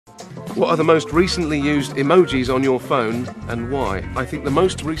What are the most recently used emojis on your phone and why? I think the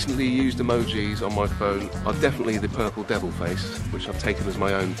most recently used emojis on my phone are definitely the purple devil face, which I've taken as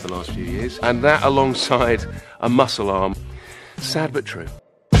my own for the last few years, and that alongside a muscle arm. Sad but true.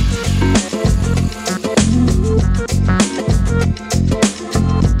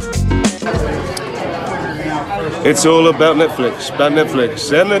 It's all about Netflix and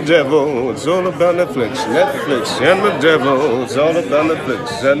the devil. It's all about Netflix and the devil. It's all about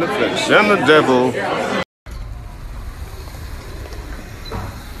Netflix and the devil.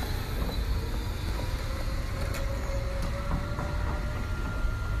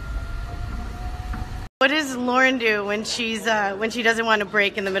 What does Lauren do when she doesn't want to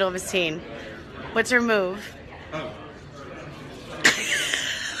break in the middle of a scene? What's her move? Oh.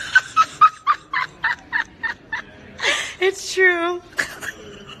 It's true.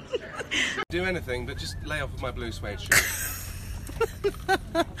 Do anything, but just lay off of my blue suede shirt.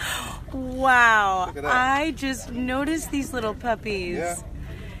 Wow, I just noticed these little puppies. Yeah.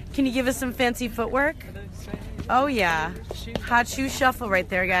 Can you give us some fancy footwork? Oh yeah, hot shoe shuffle right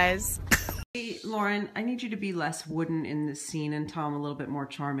there, guys. Hey, Lauren, I need you to be less wooden in this scene and Tom a little bit more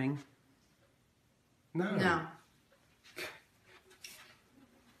charming. No.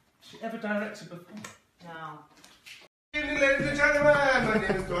 She ever directed before? No. Ladies and gentlemen, my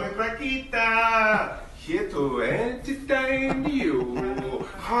name is Tony Paquita, here to entertain you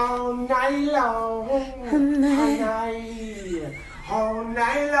all night long, all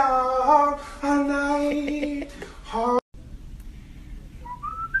night long, all night.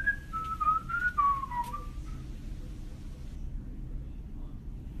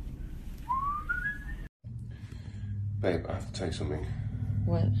 Babe, I have to tell you something.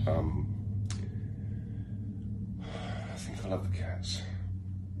 What? I think I love the cats.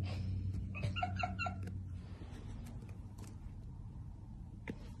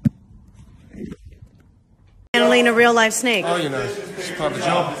 Handling a real life snake. Oh, you know, it's part of the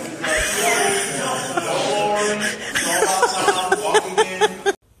job.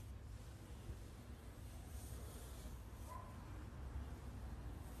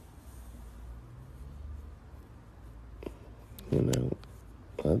 You know,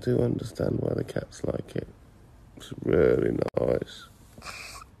 I do understand why the cats like it. It's really nice.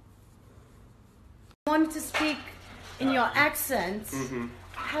 I wanted to speak in your accent. Mm-hmm.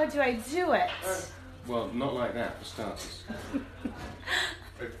 How do I do it? Well, not like that, for starters.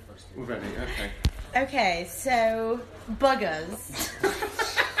 We're ready, okay. Okay, so buggers.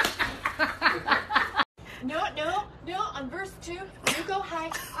 No, on verse 2, you go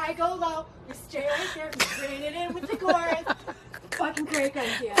high, I go low, you stay right there, you bring it in with the chorus. Fucking great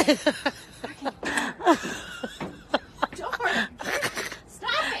idea. Don't worry.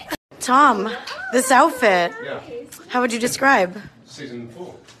 Stop it. Tom, this outfit, Yeah, how would you describe? season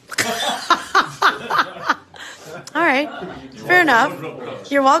 4. All right, fair enough.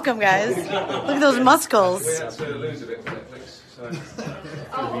 You're welcome, guys. Look at those muscles. We had to lose a bit for Netflix, so...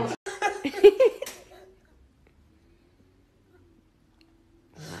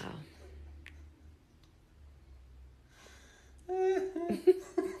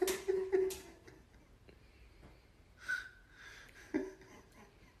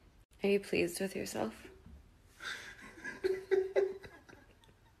 Are you pleased with yourself?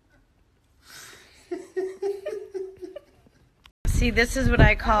 See, this is what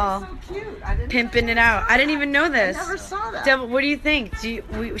I call pimping it out. I didn't even know this. I never saw that. Devil, what do you think?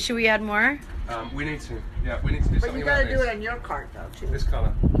 Should we add more? we need to. Yeah, we need to do But something you about gotta do this. it on your card, though, too. This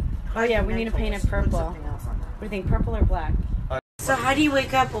colour. Oh yeah, we need to paint it purple. Something else on that. What do you think, purple or black? So how do you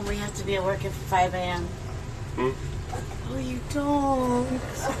wake up when we have to be at work at 5 a.m.? Hmm? Oh, you don't.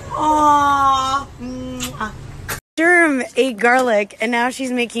 Aww. Durham ate garlic, and now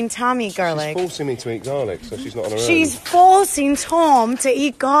she's making Tom eat garlic. She's forcing me to eat garlic, so she's not on her She's own. forcing Tom to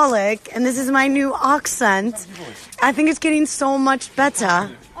eat garlic, and this is my new accent. I think it's getting so much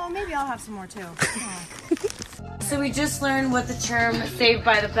better. Oh, maybe I'll have some more too. So we just learned what the term "Saved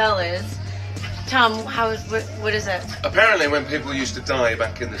by the Bell" is. Tom, what is it? Apparently, when people used to die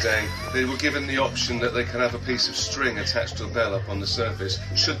back in the day, they were given the option that they could have a piece of string attached to a bell up on the surface.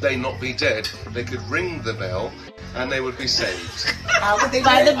 Should they not be dead, they could ring the bell, and they would be saved. How would they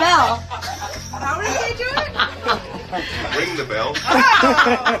by the bell? How did they do it? Ring the bell. So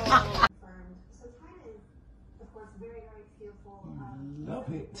time is, of course, very, very fearful of Love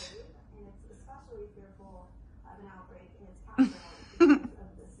it. and it's especially fearful of an outbreak in its capital because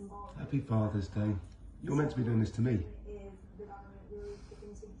of the symbolic Happy Father's Day. You're meant to be doing this to me. is the government really kicked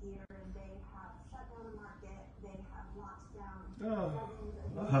into gear and they have shut down the market, they have locked down dozens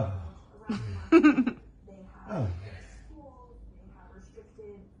of around the market, they have schools, they have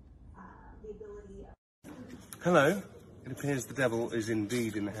restricted the ability of... Hello. It appears the devil is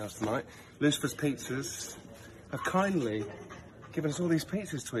indeed in the house tonight. Lucifer's Pizzas have kindly given us all these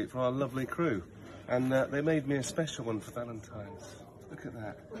pizzas to eat for our lovely crew. And they made me a special one for Valentine's. Look at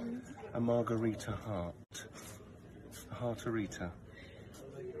that. A margarita heart. A heartarita.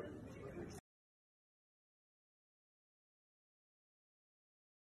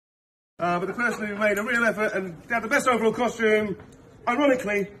 But the person who made a real effort and had the best overall costume,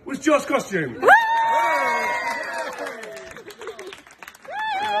 ironically, was Josh's costume. Woo!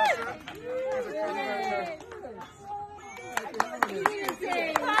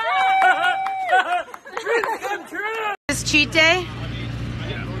 This cheat day?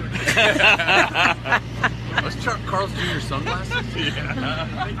 Was Carl's Jr. sunglasses?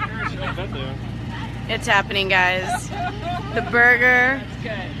 Yeah. It's happening, guys. The burger.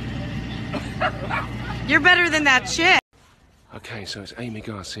 You're better than that chick. Okay, so it's Amy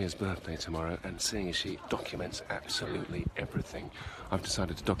Garcia's birthday tomorrow, and seeing as she documents absolutely everything, I've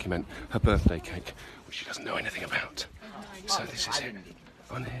decided to document her birthday cake, which she doesn't know anything about. So this is it.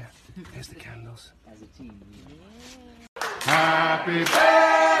 On here. Here's the candles. Happy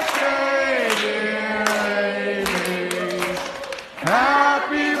birthday, dear Amy.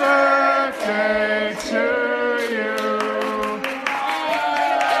 Happy birthday to you.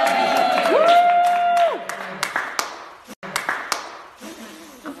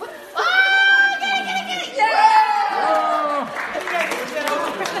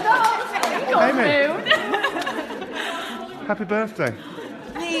 Amy. Happy birthday.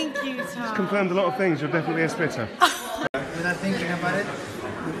 Thank you, Tom. It's confirmed a lot of things. You're definitely a spitter. Without thinking about it,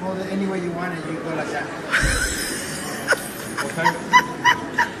 you hold it any way you want it, you go like that. Okay.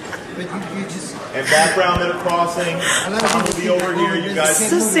 But you just... And background middle crossing, Tom will be over here. You guys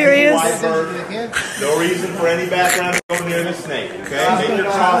So serious. No reason for any background to go near the snake, okay? Make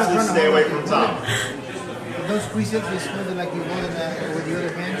your crosses, stay away from Tom. Those squeeze it, just hold it like you hold it with the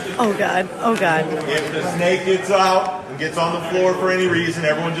other hand. Oh, God. Oh, God. If the snake gets out and gets on the floor for any reason,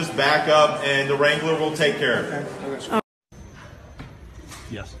 everyone just back up and the Wrangler will take care of it.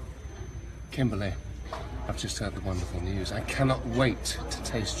 Yes. Kimberly, I've just heard the wonderful news. I cannot wait to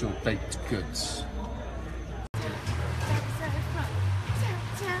taste your baked goods.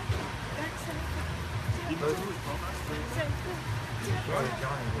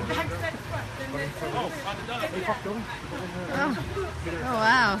 Oh,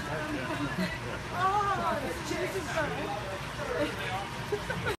 wow.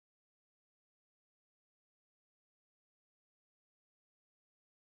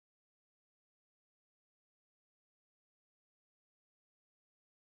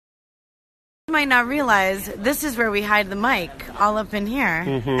 You might not realize this is where we hide the mic, all up in here.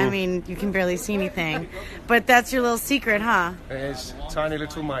 I mean, you can barely see anything, but that's your little secret, huh? It is tiny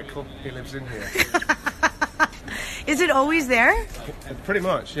little Michael. He lives in here. Is it always there? Pretty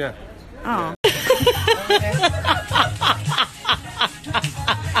much, yeah. Oh.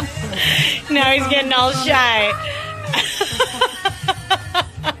 Now he's getting all shy.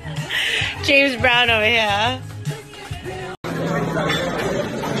 James Brown over here.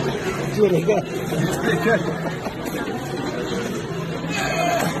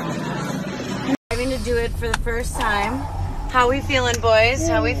 Having to do it for the first time. How we feeling, boys?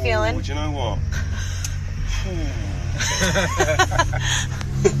 How we feeling? Do you know what?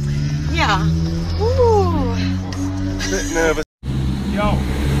 Yeah. Ooh. Bit nervous. Yo.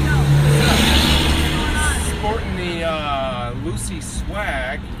 Sporting the Lucy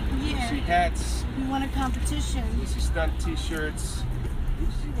swag. Yeah. Lucy hats. We won a competition. Lucy stunt t-shirts.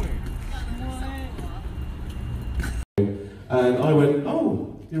 Lucy wear. And I went,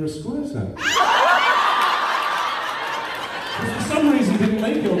 oh, you're a squirter. For some reason, didn't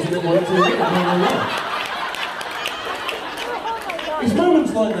make it onto the work until it It's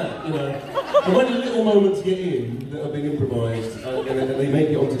moments like that, you know. And when little moments get in that are being improvised, and they make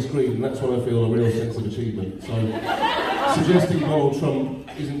it onto screen, that's when I feel a real sense of achievement. So, suggesting Donald Trump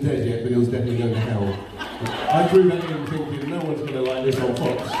isn't dead yet, but he'll definitely go to hell. I drew that in thinking, no one's going to like this on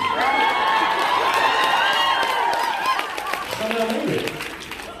Fox.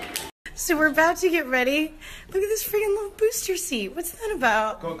 So we're about to get ready. Look at this freaking little booster seat. What's that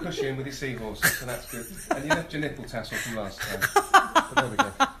about? Got a cushion with your seahorse, so that's good. And you left your nipple tassel from last time. But there we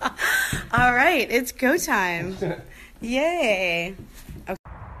go. All right, it's go time. Yay. Okay.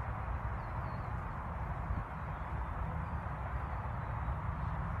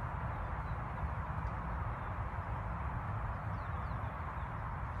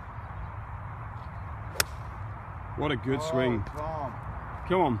 What a good swing.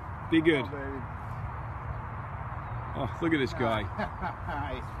 Come on, be good. Oh, look at this guy.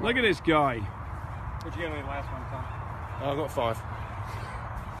 Look at this guy. What'd you get on the last one, Tom? I got 5.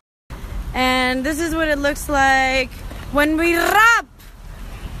 And this is what it looks like when we wrap.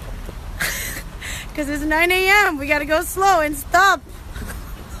 Because it's 9 a.m. We got to go slow and stop.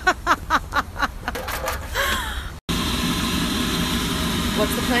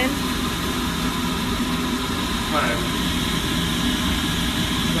 What's the plan?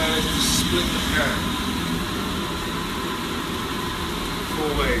 Plan is to split the pan 4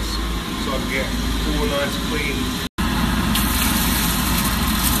 ways so I can get 4 nice clean.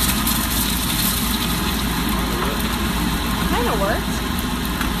 Kind of worked.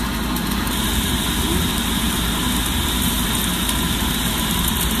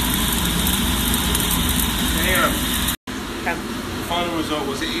 Damn. The final result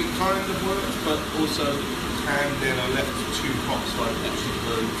was it kind of worked, but also and then I left 2 pots so I actually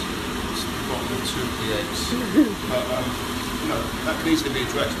burned the bottom of 2 of the eggs. But you know, that needs to be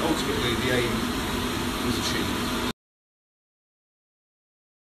addressed. Ultimately, the aim was achieved.